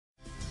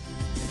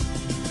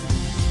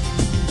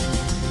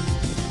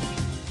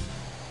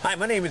Hi,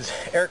 my name is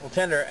Eric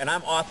Latender, and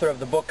I'm author of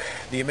the book,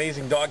 The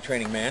Amazing Dog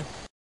Training Man.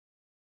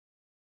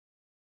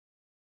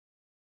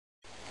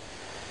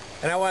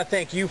 And I want to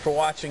thank you for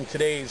watching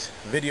today's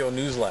video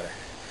newsletter.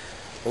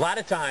 A lot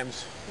of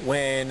times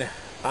when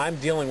I'm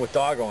dealing with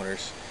dog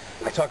owners,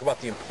 I talk about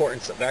the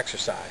importance of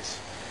exercise.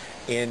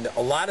 And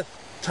a lot of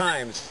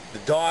times the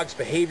dog's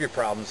behavior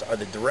problems are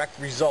the direct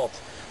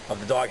result of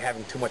the dog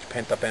having too much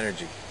pent-up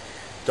energy.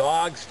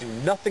 Dogs do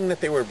nothing that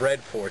they were bred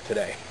for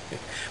today.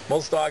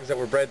 Most dogs that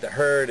were bred to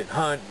herd and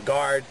hunt and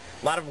guard,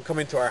 a lot of them come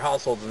into our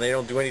households and they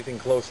don't do anything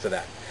close to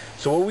that.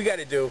 So what we got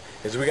to do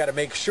is we got to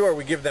make sure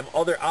we give them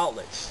other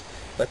outlets.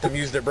 Let them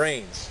use their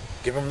brains.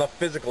 Give them enough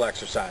physical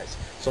exercise.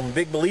 So I'm a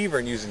big believer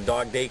in using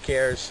dog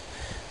daycares,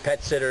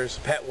 pet sitters,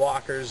 pet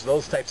walkers,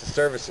 those types of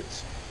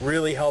services.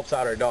 Really helps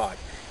out our dog.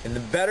 And the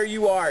better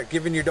you are at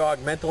giving your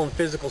dog mental and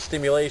physical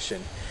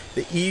stimulation,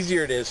 the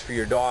easier it is for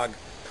your dog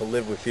to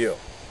live with you.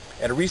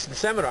 At a recent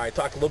seminar, I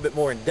talked a little bit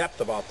more in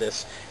depth about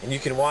this, and you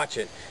can watch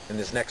it in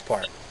this next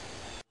part.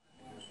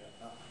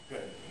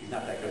 Good. He's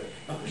not that good.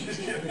 I'm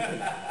just kidding.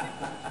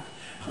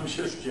 I'm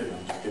just kidding.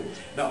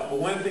 No, but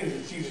one of the things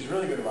that Caesar's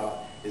really good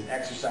about is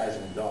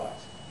exercising with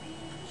dogs.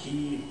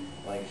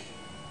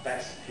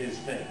 That's his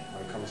thing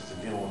when it comes to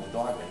dealing with the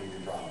dog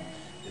behavior problem,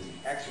 is he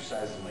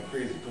exercises them like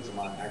crazy. He puts them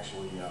on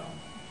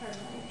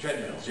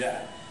treadmills,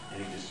 yeah,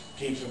 and he just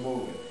keeps them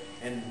moving.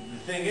 And the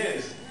thing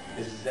is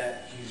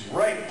that he's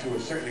right to a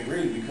certain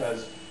degree,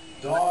 because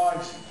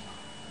dogs,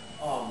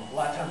 a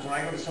lot of times when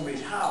I go to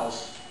somebody's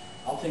house,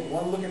 I'll take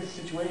one look at the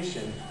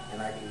situation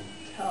and I can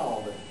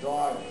tell that the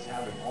dog is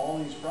having all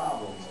these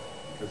problems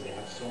because they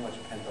have so much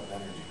pent-up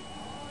energy.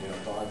 You know,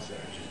 dogs that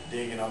are just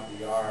digging up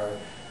the yard,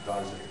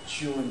 dogs that are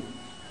chewing,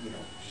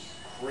 just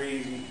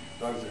crazy,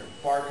 dogs that are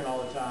barking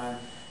all the time,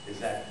 is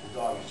that the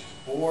dog is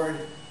just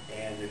bored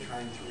and they're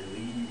trying to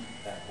relieve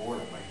that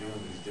boredom by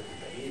doing these different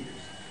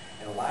behaviors.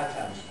 And a lot of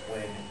times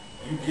when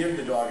you give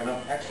the dog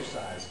enough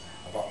exercise,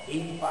 about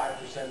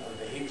 85% of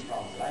the behavior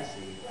problems that I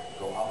see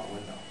go out the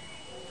window.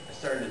 I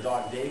started a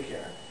dog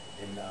daycare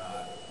in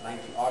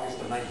August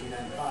of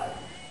 1995.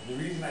 And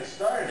the reason I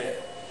started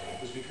it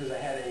was because I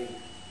had a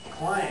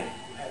client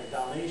who had a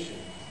Dalmatian,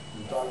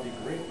 and the dog did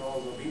great in all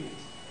his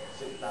obedience.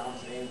 Sit down,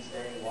 stay,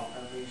 walk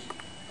on the leash.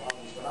 The dog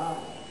was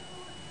phenomenal.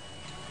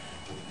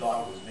 But the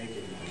dog was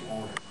making his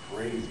owner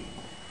crazy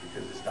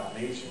because this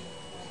Dalmatian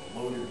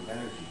was loaded with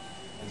energy.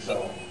 And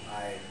so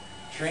I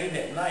trained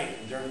at night,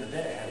 and during the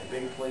day I had a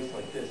big place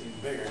like this, even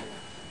bigger,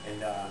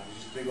 and it was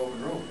just a big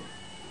open room.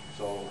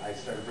 So I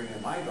started bringing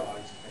in my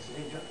dogs. I said,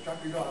 hey,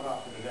 drop your dog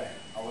off for the day.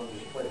 I'll let him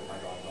just play with my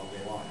dogs all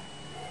day long.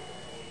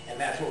 And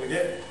that's what we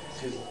did.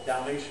 His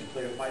Dalmatian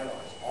played with my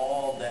dogs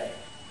all day.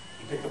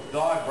 He picked up a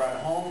dog, brought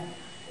it home.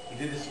 He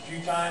did this a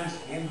few times.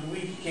 At the end of the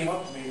week, he came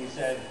up to me and he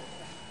said,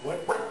 what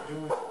are you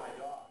doing with my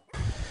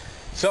dog?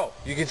 So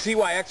you can see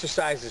why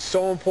exercise is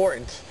so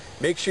important.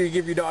 Make sure you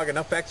give your dog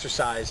enough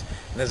exercise,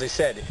 and as I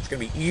said, it's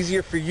going to be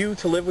easier for you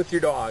to live with your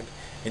dog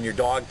and your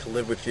dog to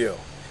live with you.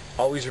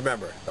 Always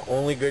remember, the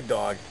only good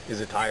dog is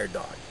a tired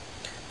dog.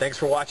 Thanks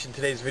for watching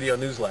today's video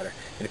newsletter,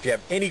 and if you have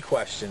any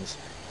questions,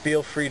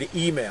 feel free to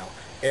email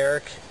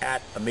Eric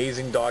at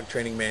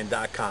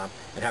AmazingDogTrainingMan.com,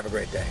 and have a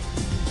great day.